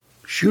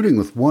Shooting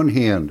with one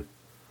hand,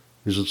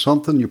 is it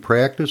something you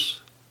practice?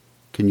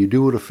 Can you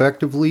do it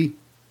effectively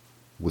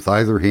with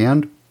either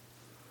hand?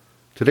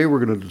 Today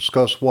we're going to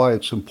discuss why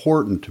it's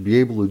important to be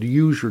able to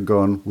use your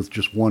gun with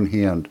just one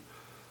hand.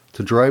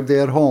 To drive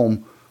that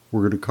home,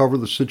 we're going to cover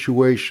the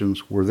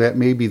situations where that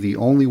may be the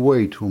only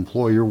way to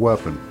employ your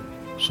weapon.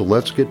 So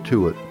let's get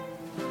to it.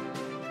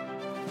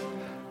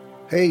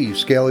 Hey,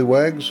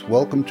 scallywags,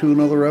 welcome to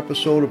another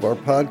episode of our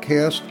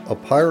podcast, A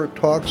Pirate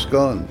Talks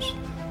Guns.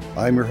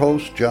 I'm your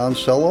host, John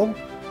Cello.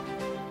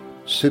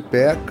 Sit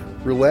back,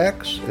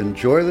 relax,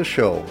 enjoy the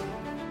show.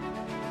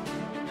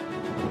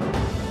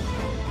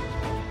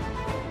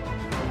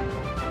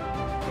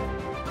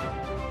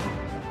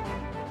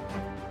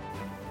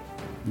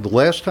 The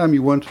last time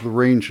you went to the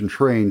range and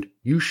trained,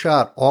 you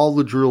shot all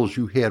the drills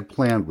you had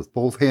planned with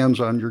both hands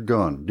on your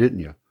gun,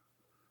 didn't you?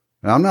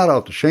 Now, I'm not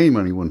out to shame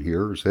anyone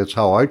here, as that's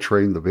how I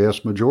trained the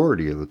vast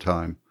majority of the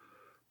time.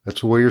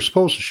 That's the way you're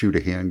supposed to shoot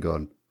a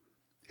handgun.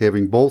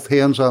 Having both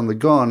hands on the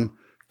gun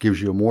gives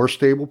you a more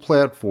stable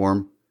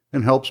platform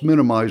and helps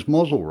minimize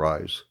muzzle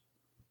rise.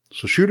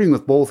 So shooting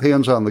with both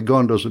hands on the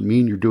gun doesn't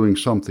mean you're doing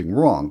something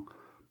wrong.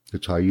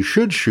 It's how you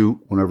should shoot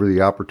whenever the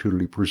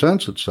opportunity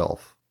presents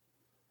itself.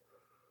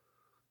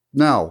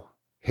 Now,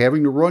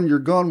 having to run your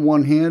gun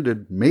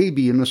one-handed may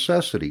be a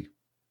necessity.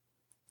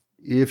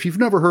 If you've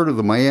never heard of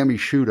the Miami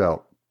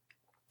Shootout,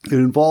 it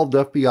involved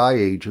FBI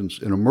agents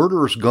in a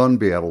murderous gun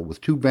battle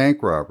with two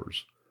bank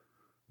robbers.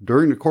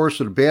 During the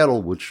course of the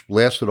battle, which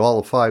lasted all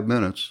of 5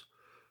 minutes,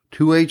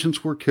 2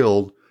 agents were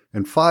killed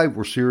and 5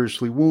 were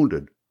seriously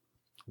wounded.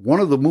 One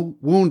of the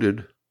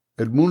wounded,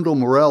 Edmundo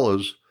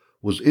Morales,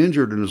 was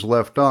injured in his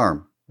left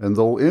arm, and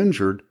though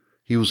injured,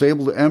 he was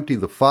able to empty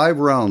the 5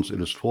 rounds in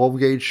his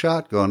 12-gauge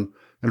shotgun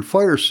and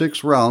fire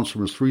 6 rounds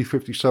from his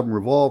 .357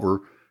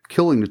 revolver,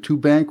 killing the 2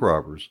 bank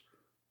robbers.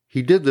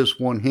 He did this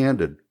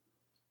one-handed.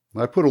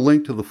 I put a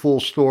link to the full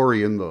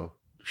story in the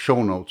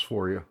show notes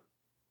for you.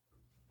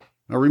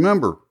 Now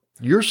remember,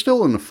 you're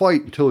still in the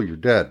fight until you're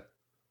dead.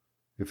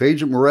 If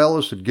Agent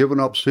Morales had given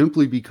up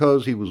simply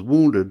because he was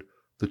wounded,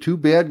 the 2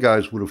 bad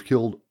guys would have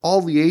killed all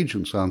the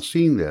agents on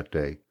scene that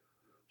day.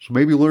 So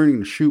maybe learning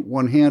to shoot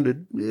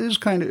one-handed is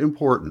kind of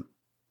important.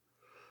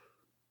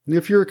 And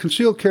if you're a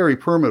concealed carry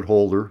permit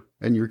holder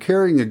and you're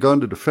carrying a gun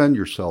to defend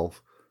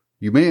yourself,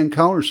 you may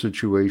encounter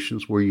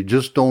situations where you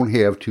just don't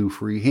have 2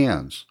 free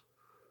hands.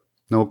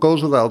 Now, it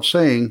goes without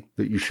saying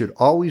that you should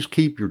always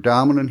keep your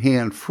dominant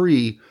hand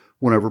free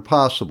whenever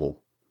possible.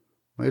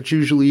 It's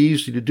usually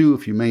easy to do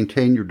if you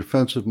maintain your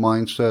defensive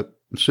mindset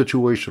and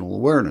situational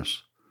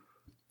awareness.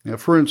 Now,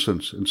 for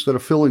instance, instead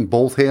of filling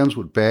both hands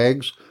with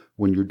bags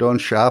when you're done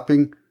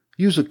shopping,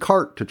 use a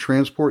cart to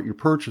transport your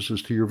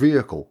purchases to your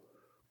vehicle.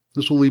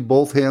 This will leave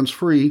both hands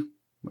free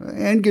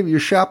and give you a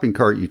shopping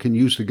cart you can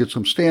use to get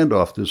some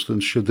standoff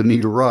distance should the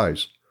need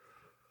arise.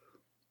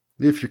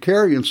 If you're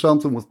carrying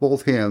something with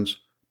both hands,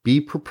 be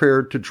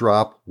prepared to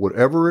drop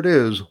whatever it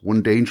is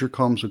when danger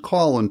comes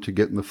a-calling to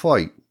get in the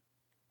fight.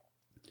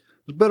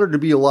 It's better to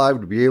be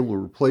alive to be able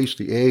to replace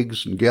the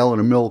eggs and gallon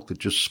of milk that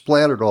just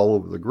splattered all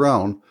over the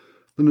ground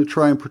than to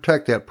try and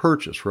protect that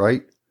purchase,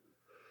 right?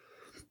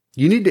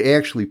 You need to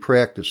actually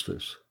practice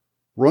this.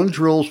 Run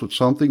drills with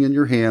something in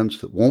your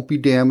hands that won't be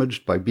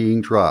damaged by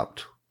being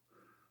dropped.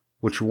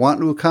 What you're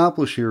wanting to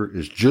accomplish here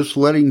is just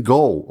letting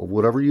go of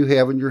whatever you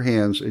have in your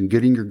hands and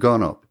getting your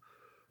gun up.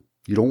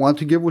 You don't want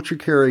to give what you're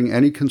carrying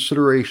any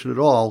consideration at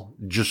all,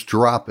 just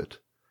drop it.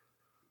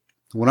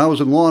 When I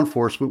was in law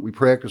enforcement, we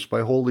practiced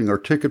by holding our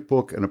ticket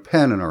book and a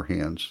pen in our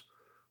hands.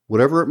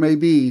 Whatever it may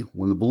be,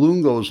 when the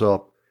balloon goes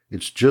up,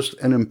 it's just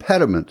an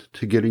impediment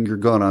to getting your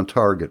gun on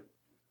target.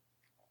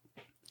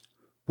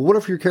 But what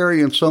if you're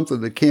carrying something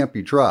that can't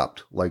be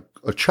dropped, like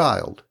a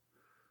child?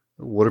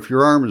 What if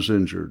your arm is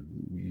injured,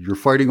 you're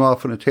fighting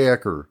off an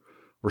attacker,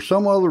 or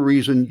some other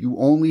reason you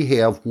only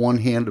have one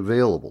hand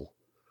available?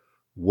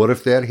 What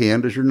if that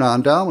hand is your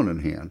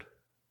non-dominant hand?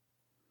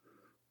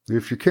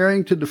 If you're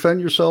carrying to defend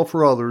yourself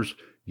or others,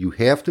 you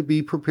have to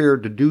be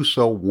prepared to do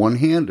so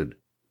one-handed.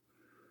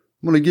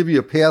 I'm going to give you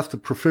a path to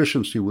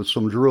proficiency with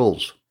some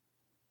drills.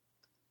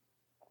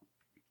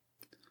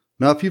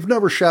 Now, if you've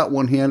never shot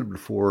one-handed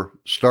before,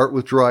 start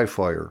with dry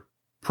fire,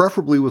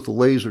 preferably with a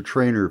laser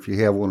trainer if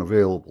you have one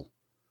available.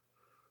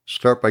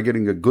 Start by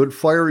getting a good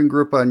firing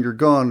grip on your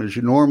gun as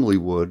you normally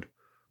would,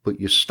 but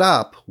you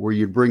stop where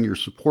you'd bring your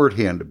support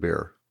hand to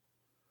bear.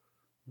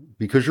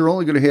 Because you're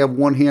only going to have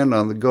one hand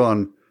on the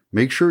gun,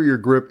 make sure your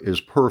grip is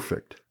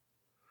perfect.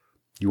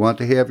 You want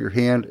to have your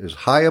hand as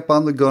high up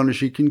on the gun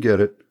as you can get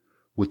it,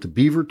 with the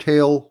beaver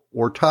tail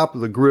or top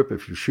of the grip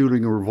if you're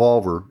shooting a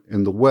revolver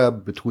in the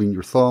web between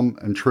your thumb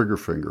and trigger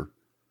finger.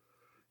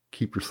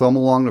 Keep your thumb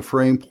along the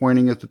frame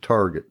pointing at the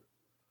target.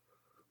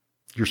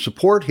 Your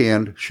support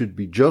hand should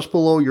be just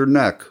below your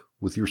neck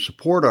with your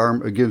support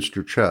arm against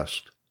your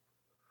chest.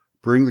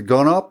 Bring the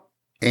gun up,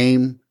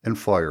 aim, and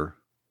fire.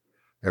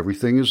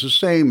 Everything is the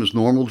same as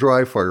normal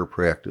dry fire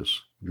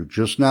practice. You're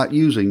just not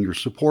using your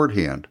support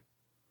hand.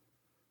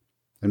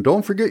 And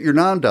don't forget your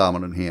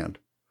non-dominant hand.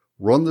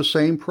 Run the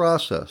same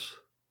process.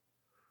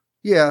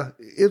 Yeah,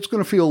 it's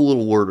going to feel a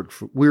little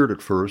weird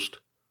at first,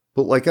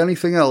 but like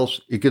anything else,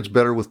 it gets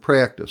better with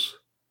practice.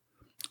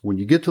 When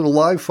you get to the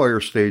live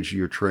fire stage of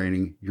your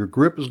training, your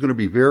grip is going to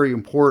be very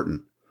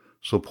important,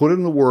 so put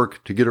in the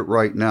work to get it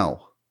right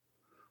now.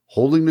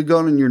 Holding the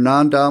gun in your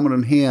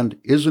non-dominant hand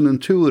isn't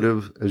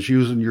intuitive as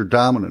using your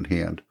dominant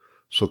hand,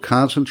 so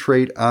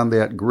concentrate on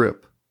that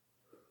grip.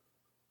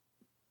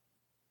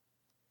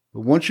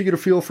 But once you get a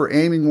feel for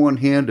aiming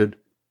one-handed,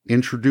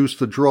 introduce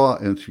the draw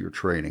into your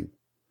training.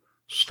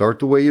 Start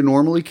the way you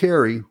normally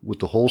carry, with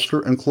the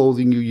holster and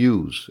clothing you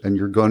use and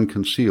your gun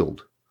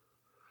concealed.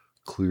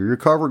 Clear your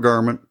cover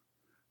garment,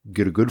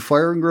 get a good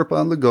firing grip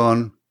on the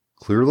gun,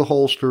 clear the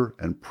holster,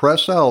 and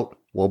press out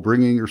while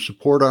bringing your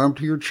support arm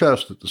to your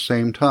chest at the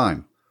same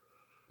time.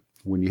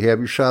 When you have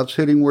your shots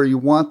hitting where you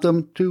want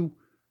them to,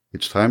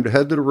 it's time to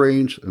head to the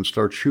range and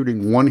start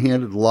shooting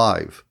one-handed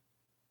live.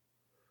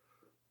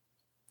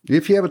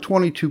 If you have a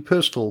 .22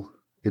 pistol,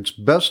 it's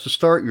best to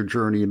start your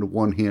journey into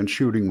one-hand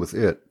shooting with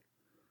it.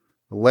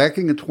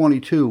 Lacking a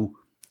 .22,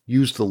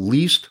 use the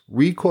least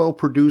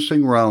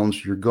recoil-producing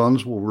rounds your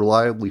guns will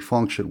reliably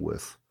function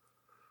with.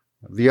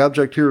 The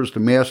object here is to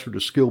master the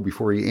skill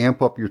before you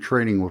amp up your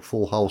training with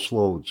full house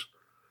loads.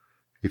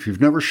 If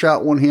you've never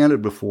shot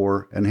one-handed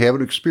before and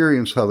haven't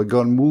experienced how the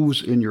gun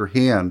moves in your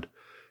hand,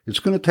 it's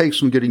going to take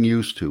some getting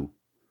used to.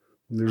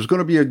 There's going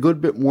to be a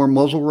good bit more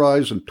muzzle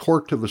rise and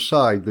torque to the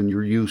side than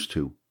you're used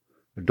to.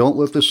 Don't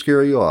let this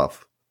scare you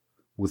off.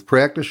 With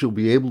practice, you'll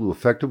be able to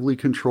effectively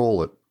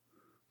control it.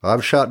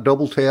 I've shot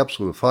double taps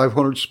with a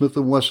 500 Smith &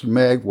 Wesson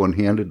mag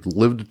one-handed and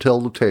lived to tell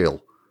the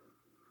tale.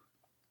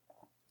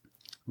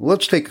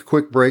 Let's take a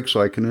quick break so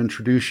I can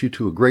introduce you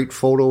to a great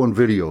photo and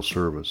video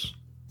service.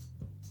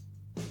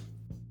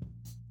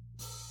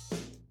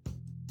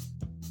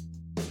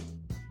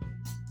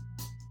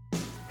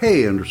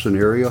 Hey Anderson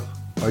area,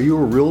 are you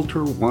a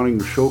realtor wanting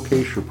to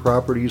showcase your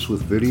properties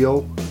with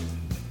video?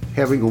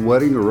 Having a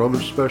wedding or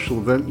other special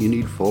event you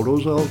need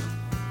photos of?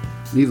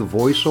 Need a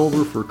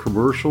voiceover for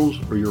commercials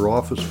or your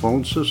office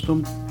phone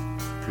system?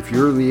 If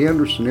you're in the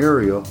Anderson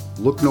area,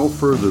 look no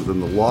further than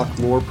the Loch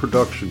Lore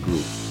Production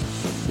Group.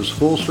 This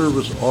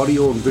full-service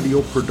audio and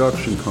video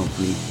production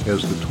company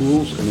has the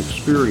tools and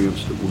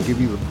experience that will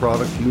give you the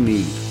product you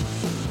need.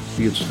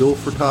 Be it still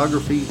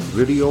photography,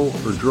 video,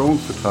 or drone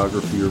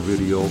photography or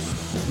video,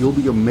 you'll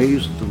be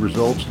amazed at the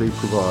results they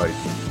provide.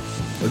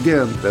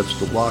 Again, that's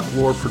the Loch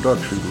Lore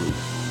Production Group.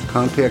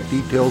 Contact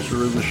details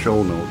are in the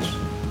show notes.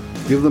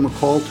 Give them a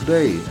call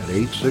today at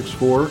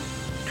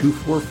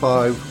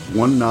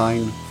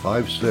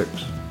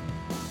 864-245-1956.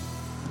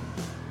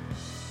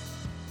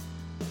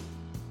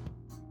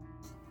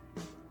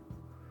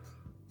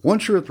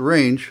 Once you're at the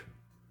range,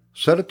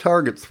 set a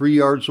target 3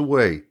 yards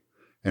away,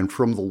 and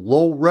from the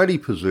low ready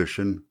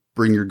position,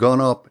 bring your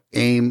gun up,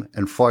 aim,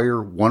 and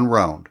fire one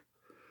round.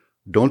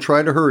 Don't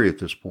try to hurry at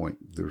this point.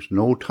 There's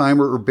no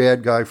timer or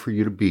bad guy for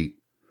you to beat.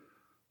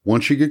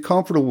 Once you get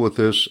comfortable with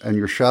this and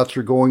your shots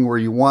are going where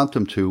you want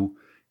them to,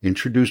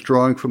 introduce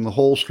drawing from the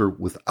holster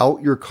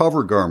without your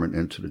cover garment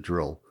into the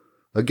drill.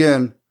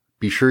 Again,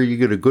 be sure you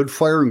get a good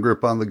firing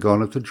grip on the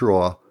gun at the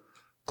draw,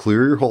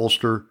 clear your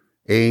holster,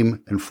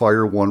 aim, and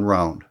fire one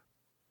round.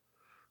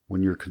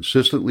 When you're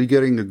consistently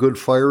getting a good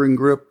firing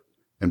grip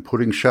and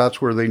putting shots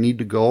where they need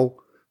to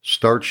go,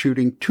 start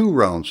shooting 2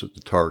 rounds at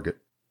the target.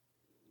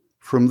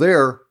 From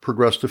there,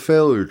 progress to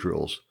failure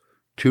drills,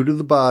 2 to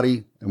the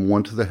body and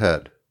 1 to the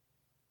head.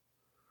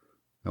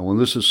 Now when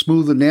this is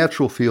smooth and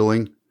natural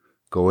feeling,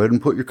 go ahead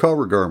and put your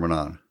cover garment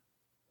on.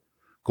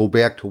 Go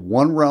back to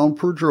 1 round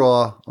per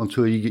draw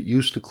until you get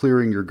used to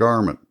clearing your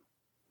garment.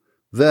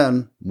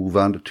 Then move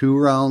on to 2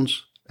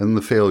 rounds and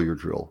the failure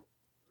drill.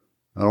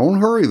 Now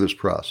don't hurry this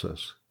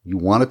process. You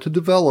want it to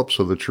develop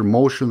so that your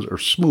motions are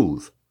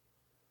smooth.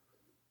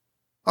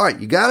 All right,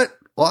 you got it?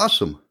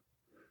 Awesome.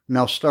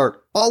 Now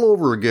start all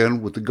over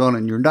again with the gun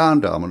in your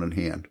non-dominant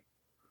hand.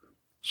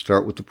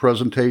 Start with the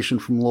presentation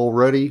from low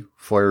ready,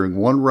 firing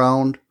 1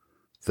 round,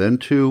 then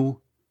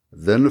 2,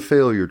 then the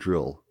failure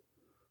drill.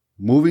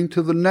 Moving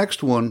to the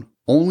next one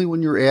only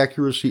when your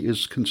accuracy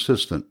is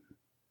consistent.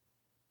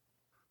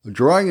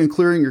 Drawing and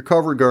clearing your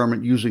cover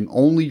garment using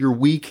only your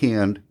weak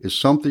hand is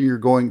something you're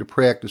going to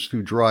practice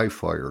through dry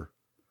fire.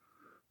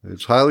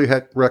 It's highly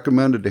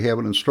recommended to have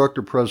an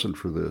instructor present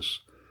for this,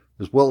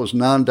 as well as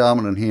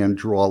non-dominant hand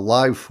draw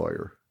live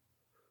fire.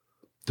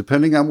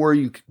 Depending on where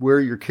you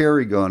wear your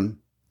carry gun,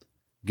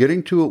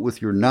 getting to it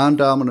with your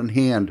non-dominant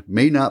hand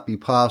may not be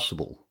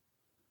possible.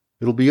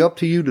 It'll be up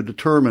to you to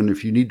determine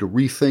if you need to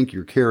rethink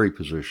your carry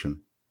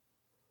position.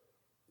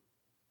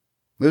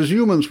 As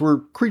humans, we're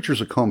creatures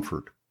of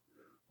comfort.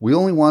 We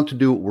only want to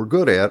do what we're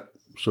good at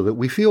so that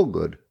we feel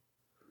good.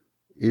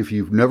 If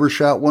you've never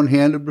shot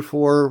one-handed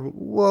before,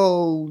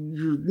 well,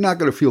 you're not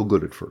going to feel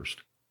good at first.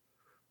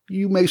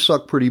 You may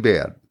suck pretty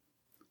bad.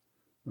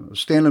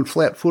 Standing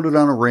flat-footed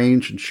on a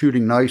range and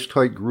shooting nice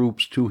tight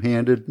groups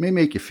two-handed may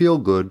make you feel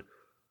good,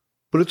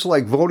 but it's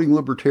like voting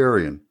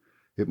libertarian.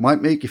 It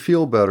might make you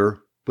feel better,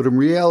 but in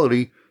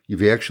reality,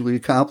 you've actually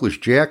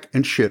accomplished jack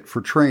and shit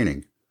for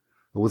training.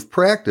 With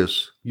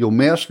practice, you'll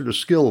master the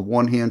skill of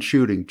one-hand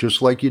shooting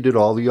just like you did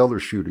all the other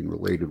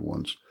shooting-related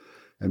ones.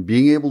 And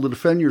being able to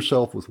defend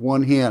yourself with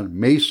one hand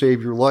may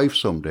save your life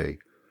someday.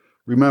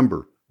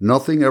 Remember,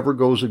 nothing ever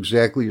goes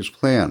exactly as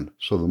planned,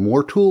 so the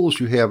more tools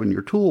you have in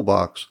your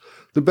toolbox,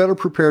 the better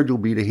prepared you'll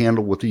be to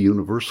handle what the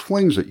universe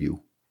flings at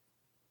you.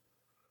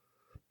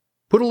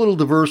 Put a little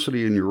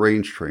diversity in your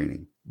range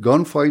training.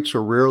 Gunfights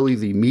are rarely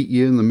the meet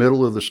you in the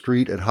middle of the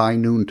street at high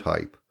noon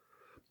type.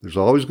 There's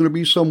always going to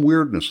be some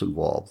weirdness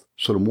involved,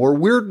 so the more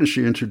weirdness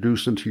you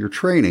introduce into your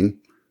training,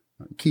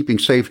 keeping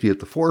safety at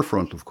the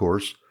forefront, of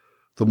course,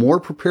 the more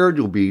prepared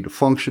you'll be to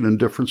function in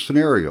different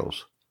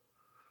scenarios.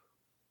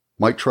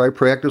 Might try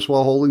practice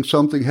while holding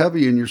something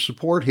heavy in your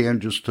support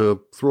hand just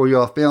to throw you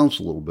off balance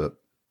a little bit.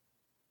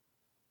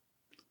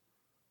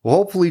 Well,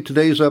 hopefully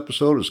today's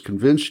episode has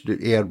convinced you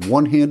to add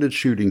one-handed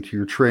shooting to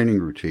your training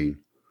routine.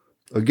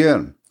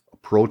 Again,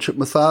 approach it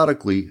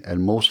methodically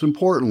and, most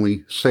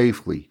importantly,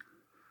 safely.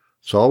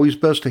 It's always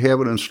best to have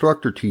an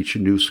instructor teach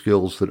you new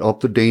skills that up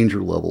the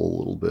danger level a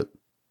little bit.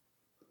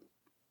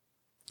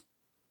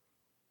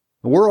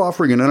 We're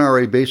offering an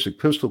NRA Basic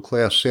Pistol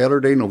class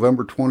Saturday,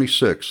 November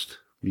 26th.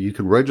 You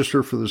can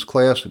register for this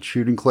class at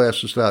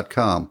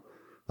shootingclasses.com.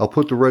 I'll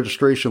put the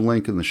registration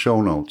link in the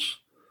show notes.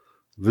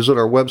 Visit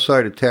our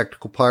website at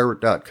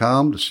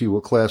tacticalpirate.com to see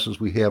what classes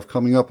we have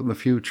coming up in the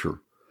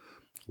future.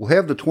 We'll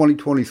have the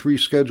 2023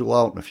 schedule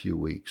out in a few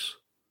weeks.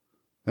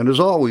 And as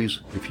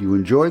always, if you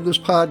enjoyed this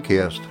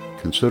podcast,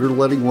 consider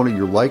letting one of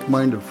your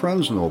like-minded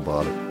friends know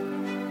about it.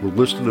 We're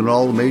listed in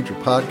all the major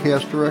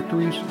podcast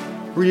directories,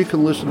 or you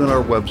can listen on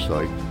our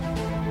website.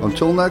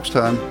 Until next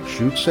time,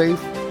 shoot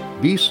safe,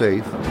 be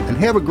safe, and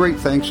have a great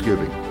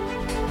Thanksgiving.